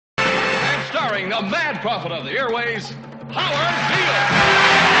starring the mad prophet of the airways, Howard Beale.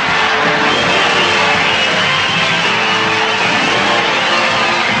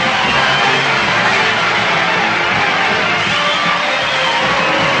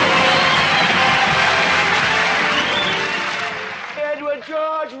 Edward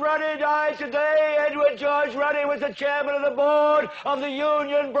George Ruddy died today. Edward George Ruddy was the chairman of the board of the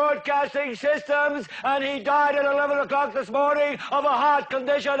Union Broadcasting Systems, and he died at 11 o'clock this morning of a heart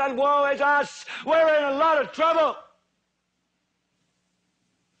condition, and woe is us. We're in a lot of trouble.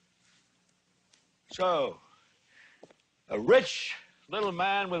 So, a rich little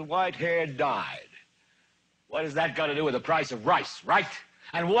man with white hair died. What has that got to do with the price of rice, right?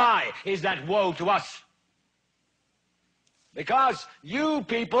 And why is that woe to us? Because you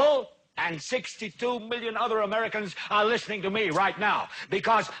people and 62 million other Americans are listening to me right now.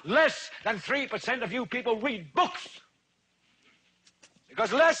 Because less than 3% of you people read books.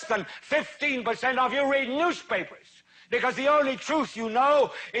 Because less than 15% of you read newspapers. Because the only truth you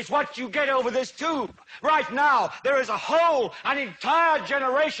know is what you get over this tube. Right now, there is an entire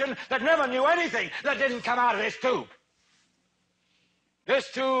generation that never knew anything that didn't come out of this tube. This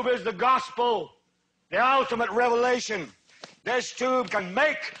tube is the gospel, the ultimate revelation. This tube can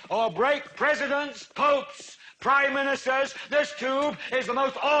make or break presidents, popes, prime ministers. This tube is the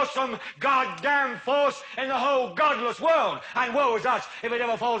most awesome goddamn force in the whole godless world. And woe is us if it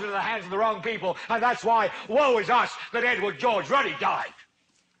ever falls into the hands of the wrong people. And that's why woe is us that Edward George Ruddy died.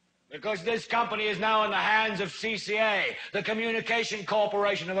 Because this company is now in the hands of CCA, the Communication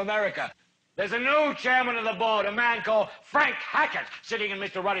Corporation of America. There's a new chairman of the board, a man called Frank Hackett, sitting in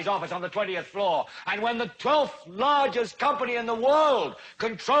Mr. Ruddy's office on the 20th floor. And when the 12th largest company in the world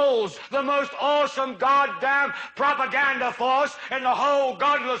controls the most awesome goddamn propaganda force in the whole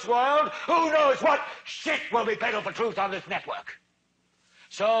godless world, who knows what shit will be peddled for truth on this network?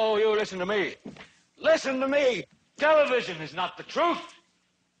 So you listen to me. Listen to me. Television is not the truth.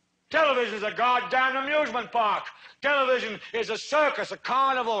 Television is a goddamn amusement park. Television is a circus, a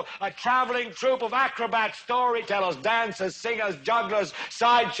carnival, a traveling troupe of acrobats, storytellers, dancers, singers, jugglers,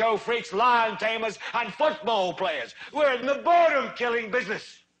 sideshow freaks, lion tamers, and football players. We're in the boredom-killing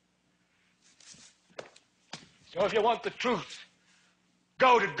business. So if you want the truth,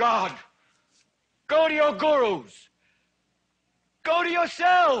 go to God. Go to your gurus. Go to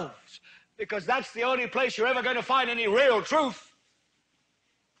yourselves, because that's the only place you're ever going to find any real truth.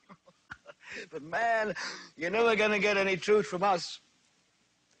 But man, you're never going to get any truth from us.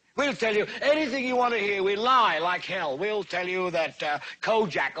 We'll tell you anything you want to hear. We lie like hell. We'll tell you that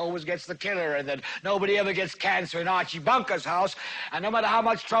Kojak always gets the killer and that nobody ever gets cancer in Archie Bunker's house. And no matter how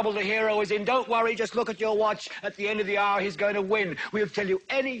much trouble the hero is in, don't worry, just look at your watch. At the end of the hour, he's going to win. We'll tell you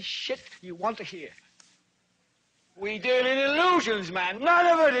any shit you want to hear. We deal in illusions, man. None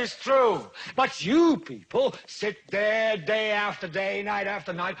of it is true. But you people sit there day after day, night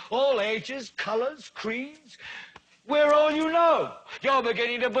after night, all ages, colors, creeds. We're all you know. You're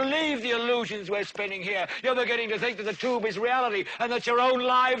beginning to believe the illusions we're spinning here. You're beginning to think that the tube is reality and that your own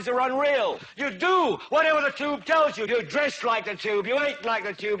lives are unreal. You do whatever the tube tells you. You dress like the tube. You eat like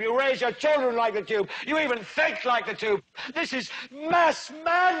the tube. You raise your children like the tube. You even think like the tube. This is mass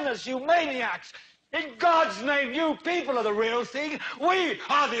madness, you maniacs. In God's name, you people are the real thing. We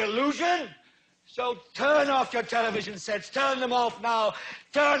are the illusion. So turn off your television sets. Turn them off now.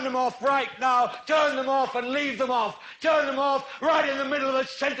 Turn them off right now. Turn them off and leave them off. Turn them off right in the middle of the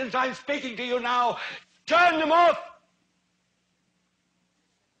sentence I'm speaking to you now. Turn them off